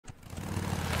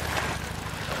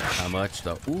How much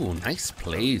though? Ooh, nice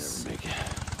place.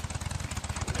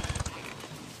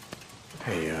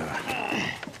 Hey,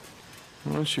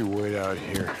 why don't you wait out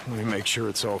here? Let me make sure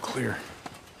it's all clear.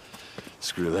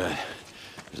 Screw that.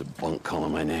 There's a bunk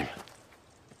calling my name.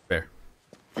 Fair.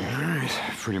 All right,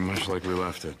 pretty much like we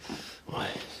left it. What?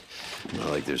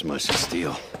 Not like there's much to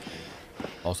steal.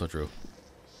 Also true.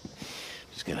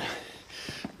 Just gonna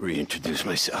reintroduce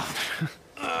myself.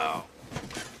 Oh.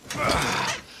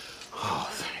 Oh,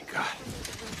 thank God.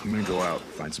 I'm gonna go out,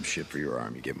 find some shit for your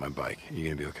arm. You get my bike. You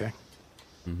gonna be okay?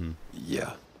 Mm-hmm.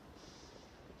 Yeah.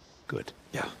 Good.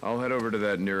 Yeah. I'll head over to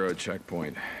that Nero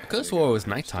checkpoint. I could have swore it was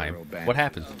nighttime. What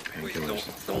happened? Wait,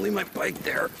 don't leave my bike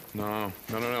there. No.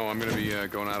 I'm gonna be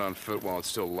going out on foot while it's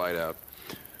still light out.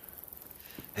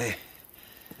 Hey,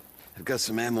 I've got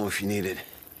some ammo if you need it.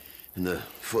 In the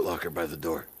footlocker by the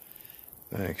door.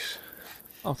 Thanks.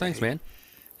 Oh, thanks, man.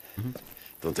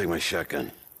 Don't take my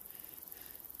shotgun.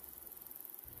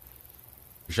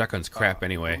 Your shotgun's crap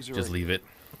anyway. Just leave it.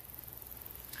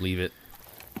 Leave it.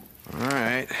 All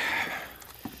right.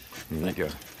 Thank you.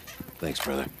 Thanks,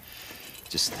 brother.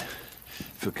 Just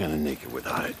feel kind of naked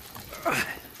without it.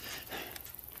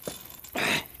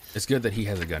 It's good that he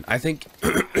has a gun. I think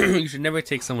you should never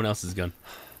take someone else's gun.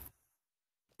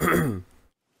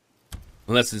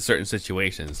 Unless in certain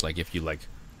situations, like if you like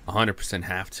 100%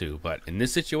 have to. But in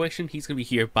this situation, he's going to be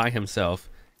here by himself.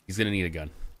 He's going to need a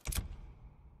gun.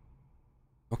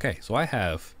 Okay, so I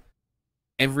have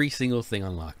every single thing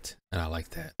unlocked. And I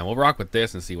like that. And we'll rock with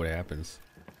this and see what happens.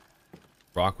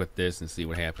 Rock with this and see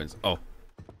what happens. Oh.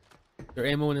 Is there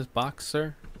ammo in this box,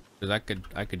 sir? Because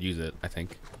I could use it, I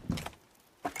think.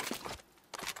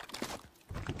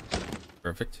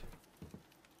 Perfect.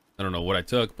 I don't know what I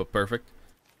took, but perfect.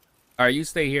 Alright, you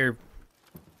stay here,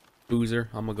 Boozer.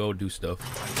 I'm gonna go do stuff.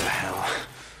 What the hell?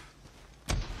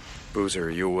 Boozer,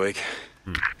 are you awake?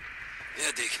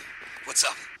 Yeah, Deke. What's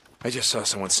up? I just saw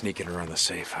someone sneaking around the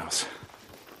safe house.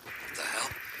 What the hell?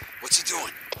 What's he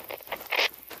doing?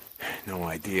 No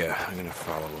idea. I'm gonna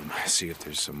follow him, see if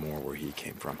there's some more where he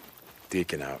came from.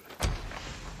 Deacon out.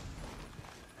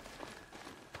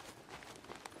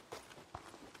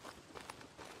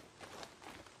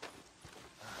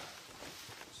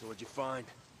 So what'd you find?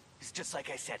 It's just like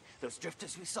I said. Those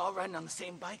drifters we saw riding on the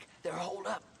same bike, they're holed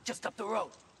up, just up the road.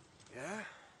 Yeah?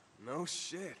 No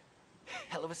shit.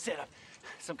 Hell of a setup.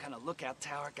 Some kind of lookout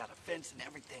tower, got a fence and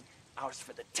everything. Ours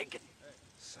for the taking.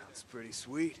 Sounds pretty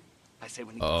sweet. I say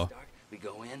when it gets dark, we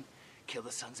go in, kill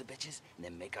the sons of bitches, and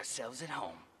then make ourselves at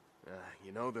home.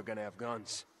 You know they're gonna have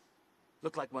guns.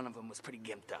 Looked like one of them was pretty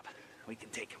gimped up. We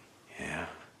can take him. Yeah.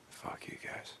 Fuck you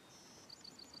guys.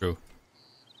 True.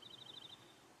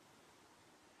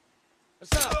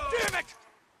 What's up? Damn it!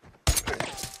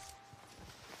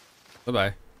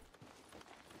 Bye-bye.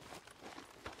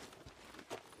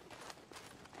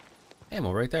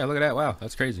 Ammo right there. Look at that. Wow,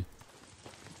 that's crazy.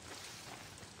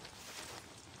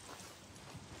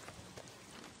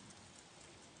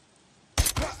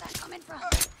 Where's that coming from?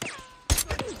 God,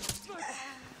 what the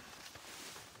hell?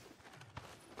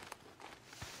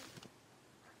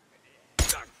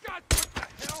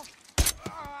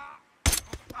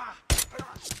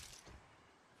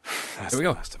 That's Here we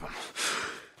go. The last of them.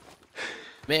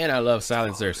 Man, I love This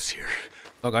silencers. here.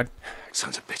 Oh, God.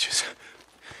 Sons of bitches.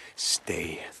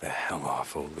 Stay the hell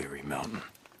off O'Leary Mountain.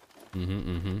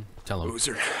 Tell him.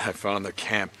 Boozer, I found the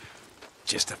camp.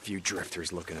 Just a few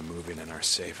drifters looking to move in our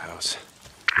safe house.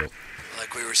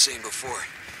 Like we were saying before,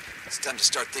 it's time to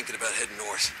start thinking about heading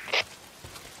north.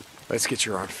 Let's get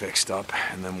your arm fixed up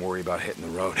and then worry about hitting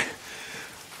the road.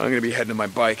 I'm gonna be heading to my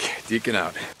bike. Deacon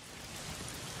out.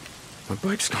 My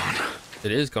bike's gone.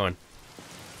 It is gone.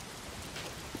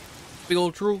 Big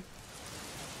old true.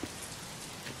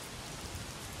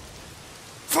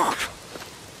 Fuck!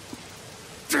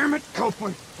 Damn it,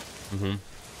 Copeland!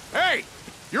 Hey!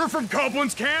 You're from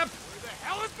Copeland's camp? Where the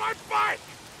hell is my bike?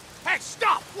 Hey,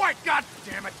 stop! White, god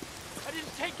damn it! I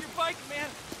didn't take your bike, man.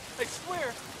 I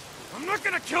swear. I'm not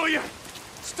gonna kill you!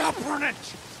 Stop running!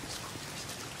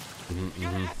 You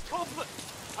gotta ask Copeland.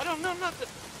 I don't know nothing.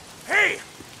 Hey! I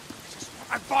just want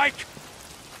my bike!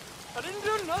 I didn't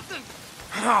do nothing.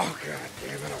 Oh, god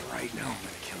damn it. Alright, now I'm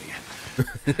gonna kill you.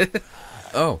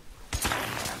 Oh.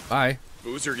 Bye.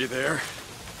 Boozer, you there?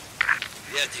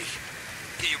 Yeah, Deke.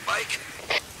 Get your bike?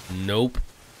 Nope.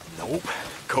 Nope.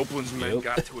 Copeland's men Yep.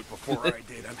 got to it before I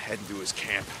did. I'm heading to his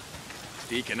camp.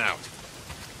 Deacon out.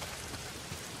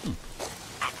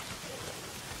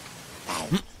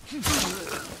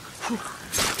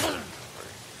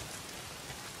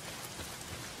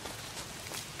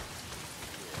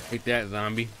 Take that,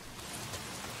 zombie.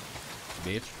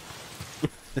 Bitch.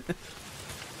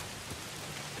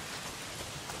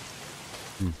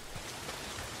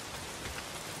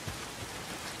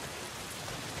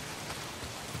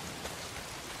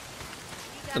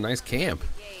 It's a nice camp.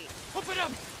 Open up!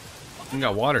 We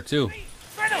got water too.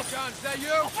 John, is that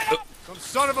you? Some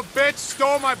son of a bitch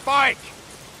stole my bike!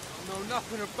 I don't know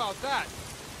nothing about that.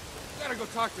 Gotta go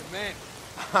talk to man.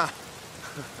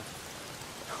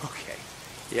 Okay.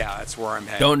 Yeah, that's where I'm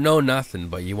headed. Don't know nothing,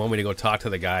 but you want me to go talk to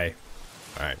the guy.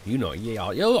 Alright, you know, you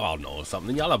all know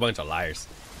something. Y'all a bunch of liars.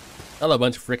 Y'all a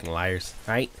bunch of freaking liars,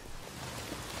 right?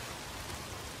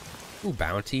 Ooh,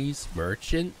 bounties,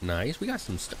 merchant, nice. We got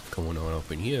some stuff going on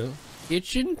up in here.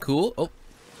 Kitchen, cool. Oh.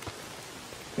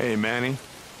 Hey, Manny.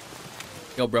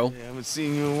 Yo, bro. Hey, I haven't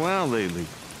seen you around lately.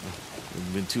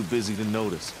 You've been too busy to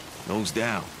notice. Nose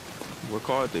down. Work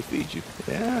hard, they feed you.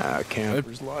 Yeah,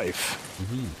 camper's life.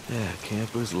 Yeah,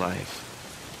 camper's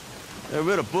life. I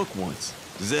read a book once.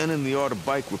 Zen and the Art of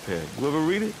Bike Repair. You ever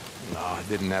read it? No, I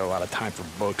didn't have a lot of time for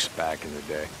books back in the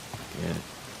day. Yeah.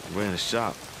 I ran a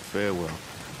shop, Farewell.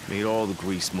 Made all the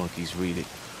grease monkeys read it.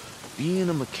 Being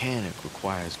a mechanic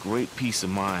requires great peace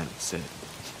of mind, it said.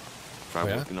 Try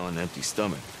working on an empty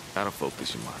stomach. That'll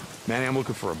focus your mind. Manny, I'm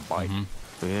looking for a bike.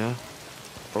 Yeah?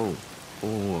 Oh.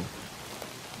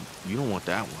 You don't want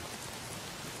that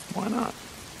one. Why not?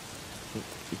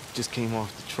 It just came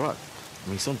off the truck. I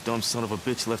mean, some dumb son of a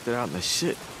bitch left it out in the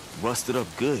shit. Rusted up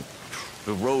good.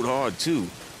 It rode hard, too.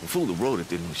 The fool that rode it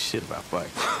didn't know shit about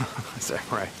bikes. Is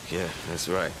that right? Yeah, that's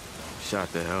right.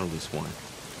 Shot the hell this one.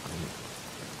 I mean,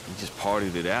 he just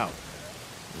partied it out.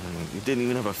 I mean, it didn't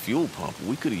even have a fuel pump.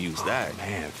 We could have used that.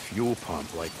 Man, fuel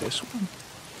pump like this one?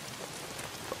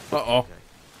 Uh-oh.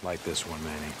 Like this one,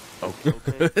 Manny.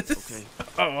 Okay.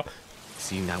 Uh-oh.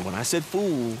 See, now, when I said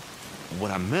fool, what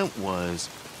I meant was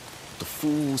the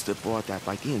fools that brought that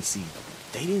bike in. See,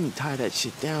 they didn't tie that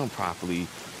shit down properly,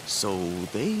 so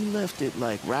they left it,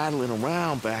 like, rattling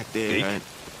around back there. Deke, And...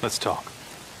 let's talk.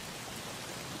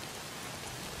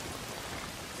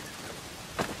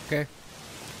 Okay.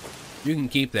 You can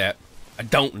keep that. I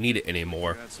don't need it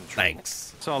anymore.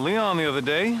 Thanks. Saw Leon the other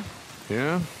day.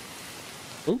 Yeah?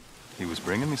 He was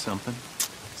bringing me something.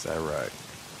 Is that right?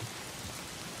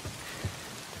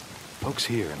 Folks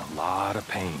here in a lot of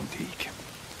pain, Deke.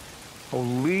 Oh,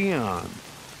 Leon.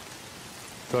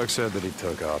 Doug said that he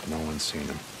took off. No one's seen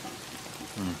him.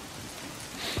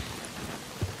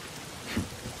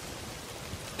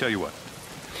 Tell you what.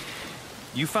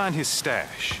 You find his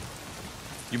stash.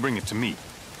 You bring it to me.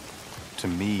 To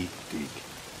me, Deke.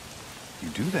 You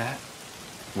do that,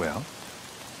 well,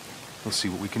 we'll see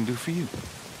what we can do for you.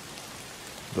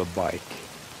 The bike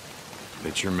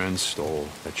that your men stole,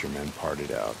 that your men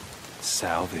parted out.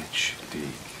 Salvage, Deke.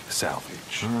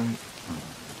 Salvage. All right.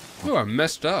 You are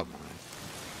messed up.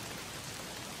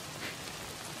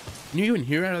 Can you even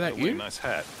hear out of that Really ear? nice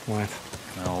hat. What?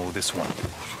 No, this one.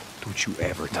 Don't you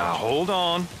ever Now, touch hold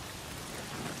on.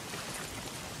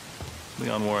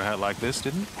 Leon wore a hat like this,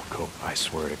 didn't he? Cool. I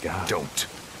swear to God. Don't.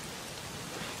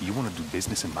 You want to do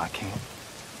business in my camp?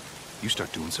 You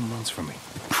start doing some runs for me.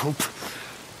 Oh,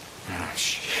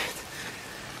 shit.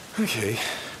 Okay.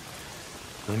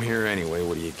 I'm here anyway.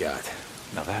 What do you got?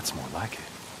 Now that's more like it.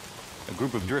 A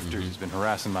group of drifters has been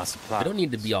harassing my supply. They don't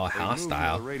need to be all They moved to the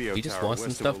hostile. radio He just tower wants some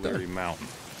west stuff of O'Leary done. Mountain.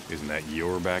 Isn't that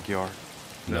your backyard?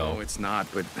 No. it's not,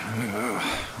 but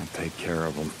I'll take care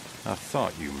of them. I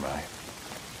thought you might.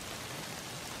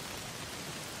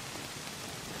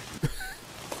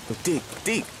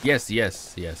 Deke,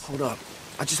 Yes. hold up.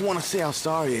 I just want to say how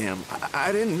sorry I am.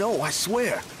 I didn't know, I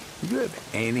swear. You have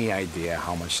any idea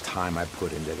how much time I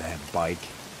put into that bike?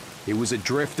 It was a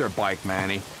drifter bike,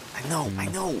 Manny. I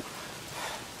know.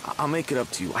 I'll make it up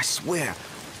to you, I swear.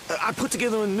 I put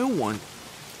together a new one.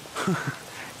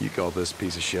 You call this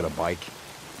piece of shit a bike?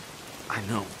 I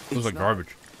know. It was like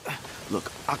garbage.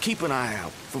 Look, I'll keep an eye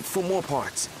out for more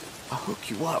parts. I'll hook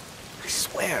you up. I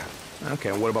swear. Okay,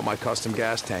 and what about my custom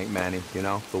gas tank, Manny? You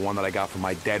know, the one that I got from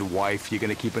my dead wife. You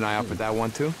gonna keep an eye out for that one,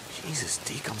 too? Jesus,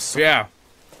 Deke, I'm so... Yeah.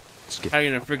 Let's get... How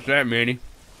you gonna fix that, Manny?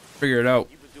 Figure it out.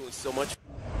 You've been doing so much...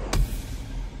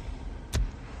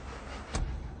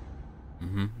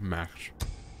 Max.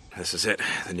 This is it.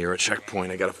 The Nero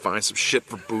checkpoint. I gotta find some shit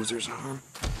for boozers on.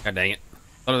 God dang it.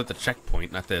 I thought it was at the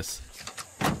checkpoint, not this.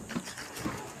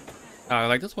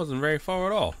 Like, this wasn't very far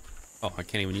at all. Oh, I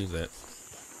can't even use that.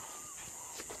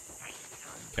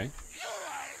 Okay.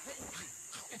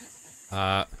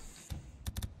 How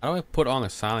do I put on a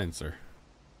silencer?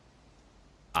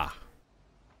 Ah.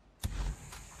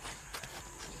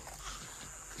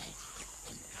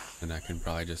 And I can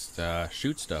probably just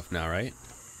shoot stuff now, right?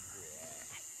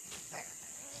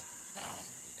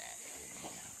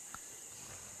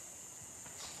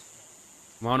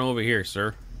 Come on over here,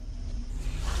 sir.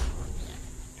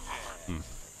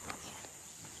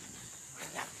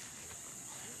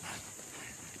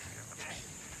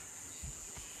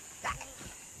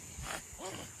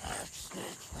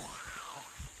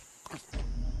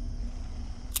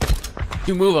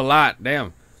 You move a lot.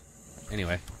 Damn.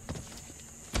 Anyway.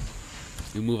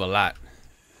 You move a lot.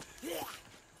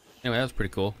 Anyway, that was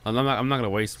pretty cool. I'm not gonna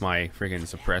waste my freaking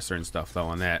suppressor and stuff though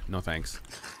on that. No thanks.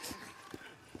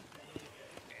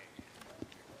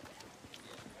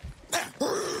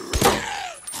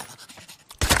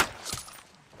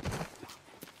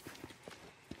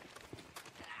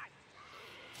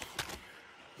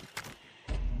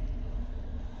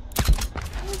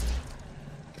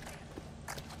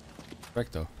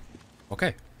 Perfecto.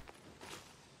 Okay.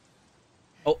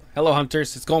 Oh, hello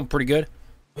hunters. It's going pretty good.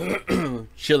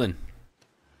 Chilling.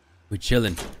 We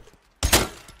chilling.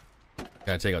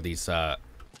 Gotta check out these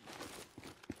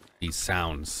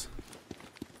sounds.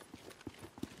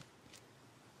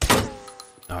 Oh,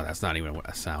 that's not even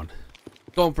a sound.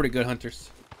 Going pretty good, hunters.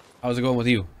 How's it going with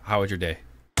you? How was your day?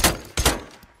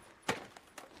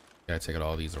 Gotta check out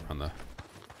all these around the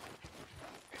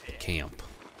camp.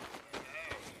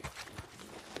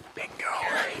 Bingo.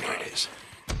 Here it is.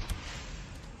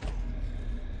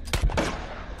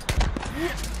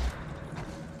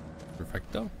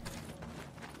 Perfecto.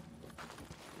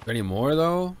 Any more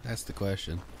though? That's the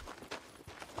question.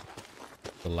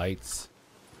 The lights.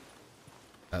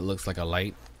 That looks like a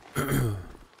light.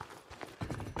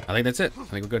 I think that's it. I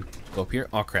think we're good. Go up here.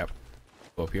 Oh crap.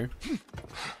 Go up here.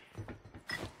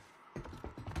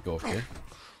 Go up here.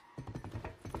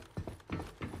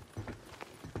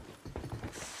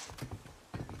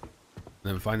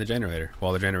 Then find the generator.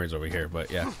 Well, the generator's over here, but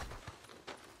yeah.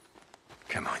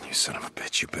 Come on, you son of a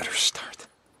bitch. You better start.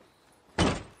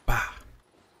 Bah.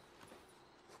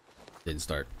 Didn't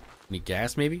start. Need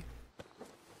gas, maybe?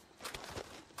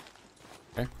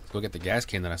 Okay, let's go get the gas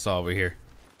can that I saw over here.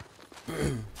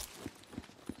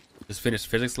 Just finished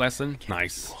physics lesson.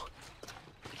 Nice.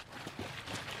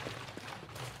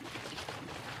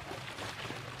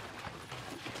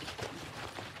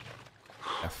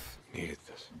 F. Needed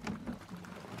this.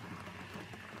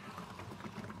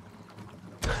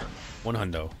 1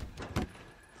 hundo.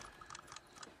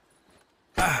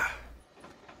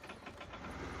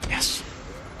 Yes.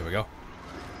 There we go.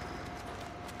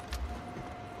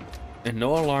 And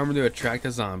no alarm to attract the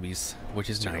zombies,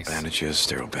 which is nice.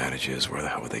 Sterile bandages. Where the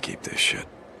hell would they keep this shit?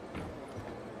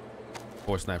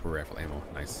 4 sniper rifle ammo.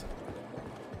 Nice.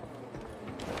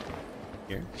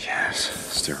 Here. Yes,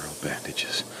 sterile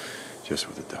bandages. Just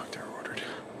what the doctor ordered.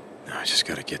 Now I just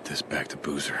gotta get this back to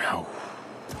Boozer. Oh,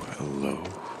 hello.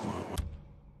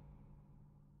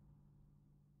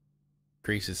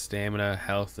 Increases stamina,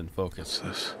 health, and focus.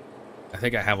 What's this? I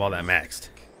think I have all that maxed.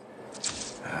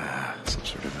 Some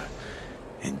sort of a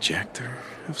injector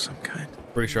of some kind.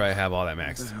 Pretty sure I have all that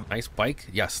maxed. Nice bike.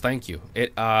 Yes, thank you.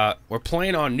 We're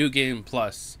playing on New Game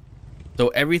Plus, so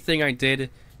everything I did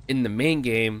in the main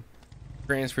game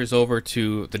transfers over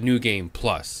to the New Game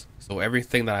Plus. So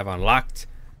everything that I've unlocked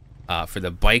for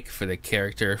the bike, for the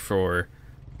character, for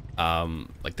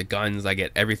like the guns, I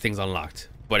get everything's unlocked,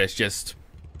 but it's just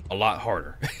a lot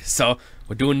harder. So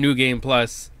we're doing New Game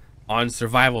Plus on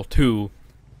Survival 2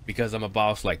 because I'm a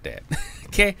boss like that.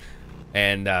 Okay,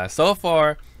 and so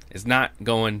far it's not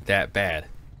going that bad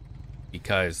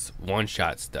because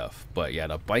one-shot stuff. But yeah,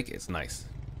 the bike is nice.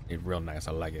 It's real nice.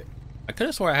 I like it. I could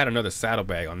have swore I had another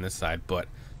saddlebag on this side, but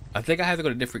I think I have to go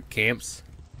to different camps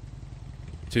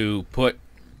to put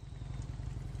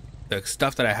the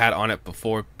stuff that I had on it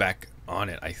before back on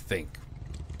it, I think.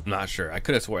 I'm not sure. I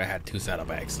could have swore I had 2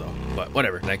 saddlebags though, but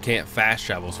whatever. And I can't fast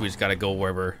travel, so we just gotta go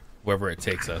wherever it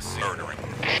takes us.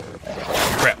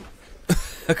 Crap.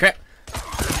 Crap.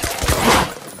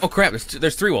 Oh crap,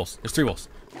 there's 3 wolves. There's 3 wolves.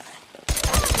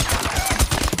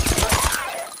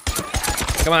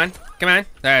 Come on. Come on.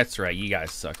 That's right, you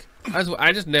guys suck.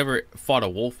 I just never fought a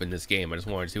wolf in this game. I just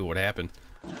wanted to see what would happen.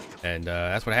 And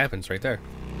that's what happens right there.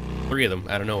 3 of them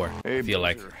out of nowhere. Hey, I feel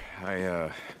like. I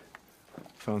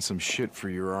found some shit for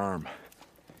your arm.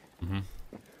 Mm-hmm.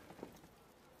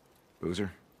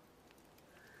 Boozer?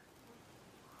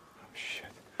 Oh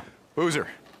shit. Boozer!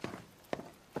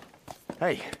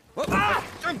 Hey!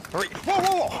 Hurry!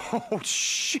 Whoa! Oh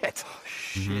shit!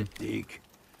 Shit, Deke.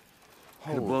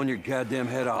 Could have blown your goddamn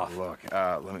head off. Look,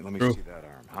 let me see that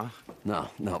arm, huh?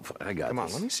 No, I got Come on,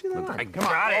 this. let me see that arm. I Come on.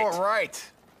 got it. All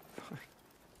right.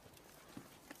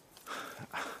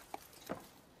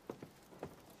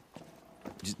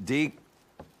 Deke.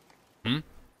 Hmm?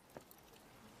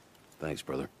 Thanks,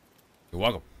 brother. You're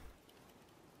welcome.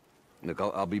 Look,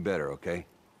 I'll be better, okay?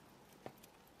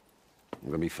 I'm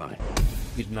gonna be fine.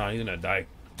 He's not. He's gonna die.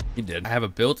 He did. I have a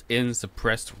built-in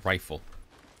suppressed rifle,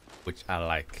 which I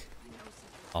like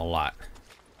a lot.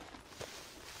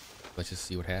 Let's just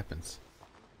see what happens.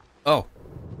 Oh.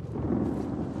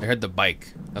 I heard the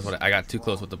bike. That's what I got too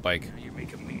close with the bike. You're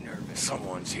making me nervous.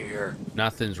 Someone's here.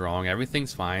 Nothing's wrong.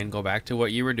 Everything's fine. Go back to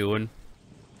what you were doing.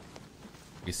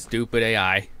 You stupid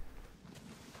AI.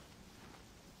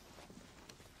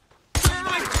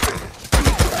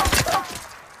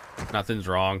 Nothing's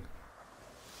wrong.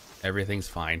 Everything's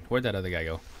fine. Where'd that other guy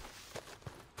go?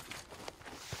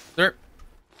 Sir,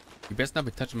 you best not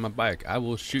be touching my bike. I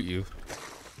will shoot you.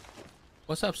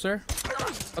 What's up, sir?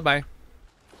 Bye-bye.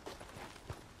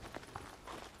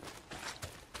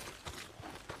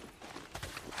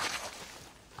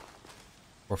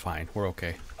 We're fine. We're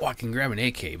okay. Oh, I can grab an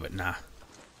AK, but nah.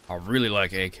 I really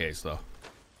like AKs, though.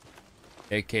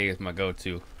 AK is my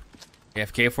go-to.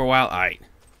 AFK for a while? Alright.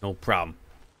 No problem.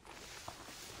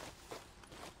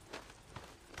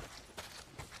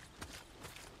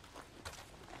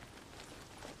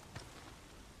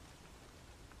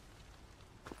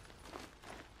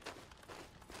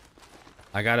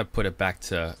 I gotta put it back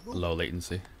to low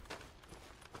latency.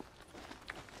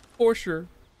 For sure.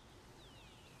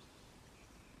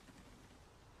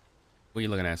 What are you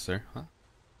looking at, sir? Huh?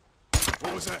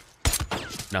 What was that?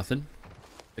 Nothing.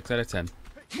 6 out of 10.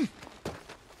 I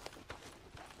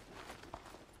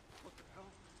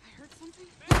heard something.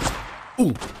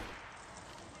 Ooh.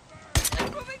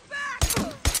 They're moving back.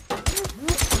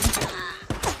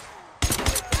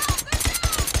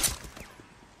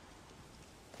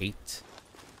 8.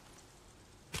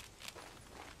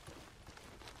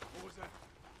 What was that?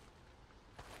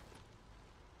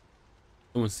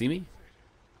 Someone see me?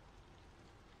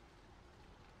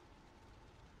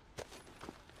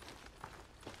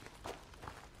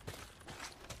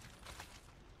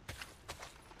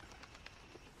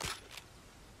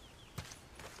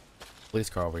 Police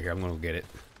car over here. I'm gonna go get it.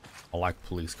 I like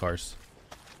police cars.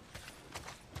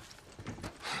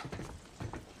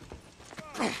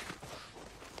 There's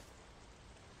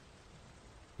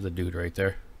a dude right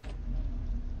there.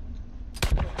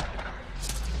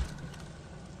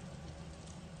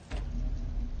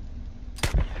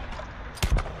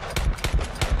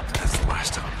 That's the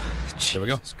last of them. There we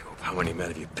go. Jesus, Cope, how many men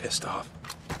have you pissed off?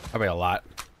 Probably a lot.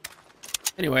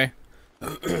 Anyway.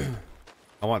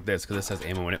 I want this because this has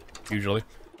ammo in it, usually.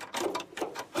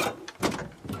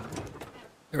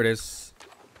 There it is.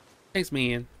 Thanks,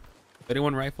 man.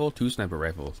 31 rifle, 2 sniper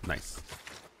rifles. Nice.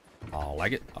 I'll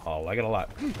like it. I'll like it a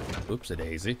lot. Oops, a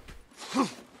daisy. Okay.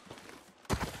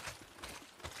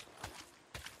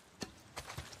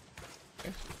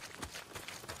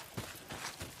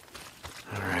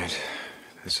 All right.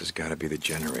 This has got to be the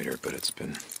generator, but it's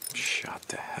been shot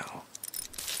to hell.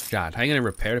 Shot. How are you gonna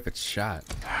repair it if it's shot?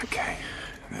 Okay.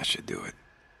 That should do it.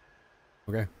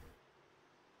 Okay.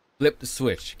 Flip the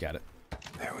switch. Got it.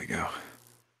 There we go.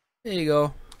 There you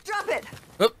go. Drop it.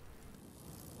 Oop.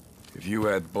 If you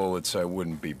had bullets, I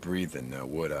wouldn't be breathing now,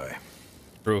 would I?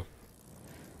 True.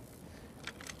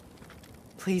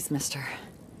 Please, mister.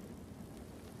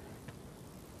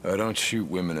 I don't shoot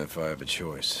women if I have a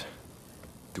choice.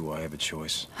 Do I have a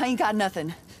choice? I ain't got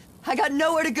nothing. I got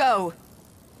nowhere to go.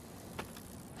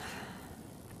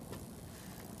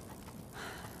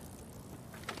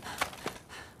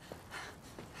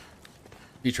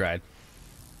 You tried.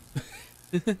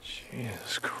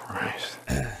 Jesus Christ.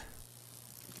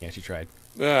 Yeah, she tried.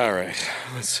 All right.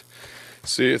 Let's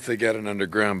see if they got an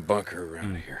underground bunker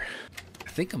around here. I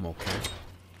think I'm okay.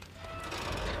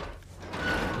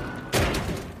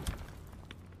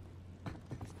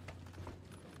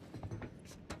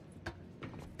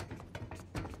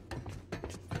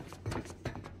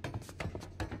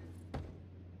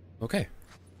 Okay.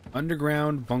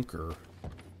 Underground bunker.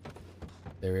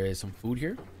 There is some food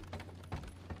here.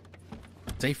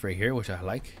 Safe right here, which I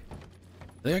like.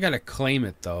 I think I gotta claim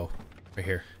it though. Right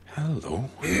here. Hello.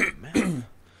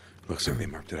 Looks like they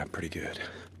marked it up pretty good.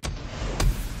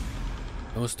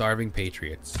 No starving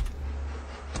patriots.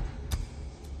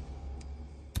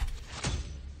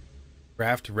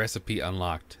 Craft recipe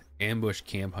unlocked. Ambush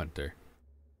camp hunter.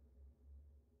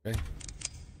 Okay.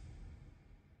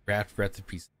 Craft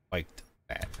recipe spiked.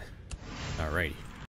 Bad. Alrighty.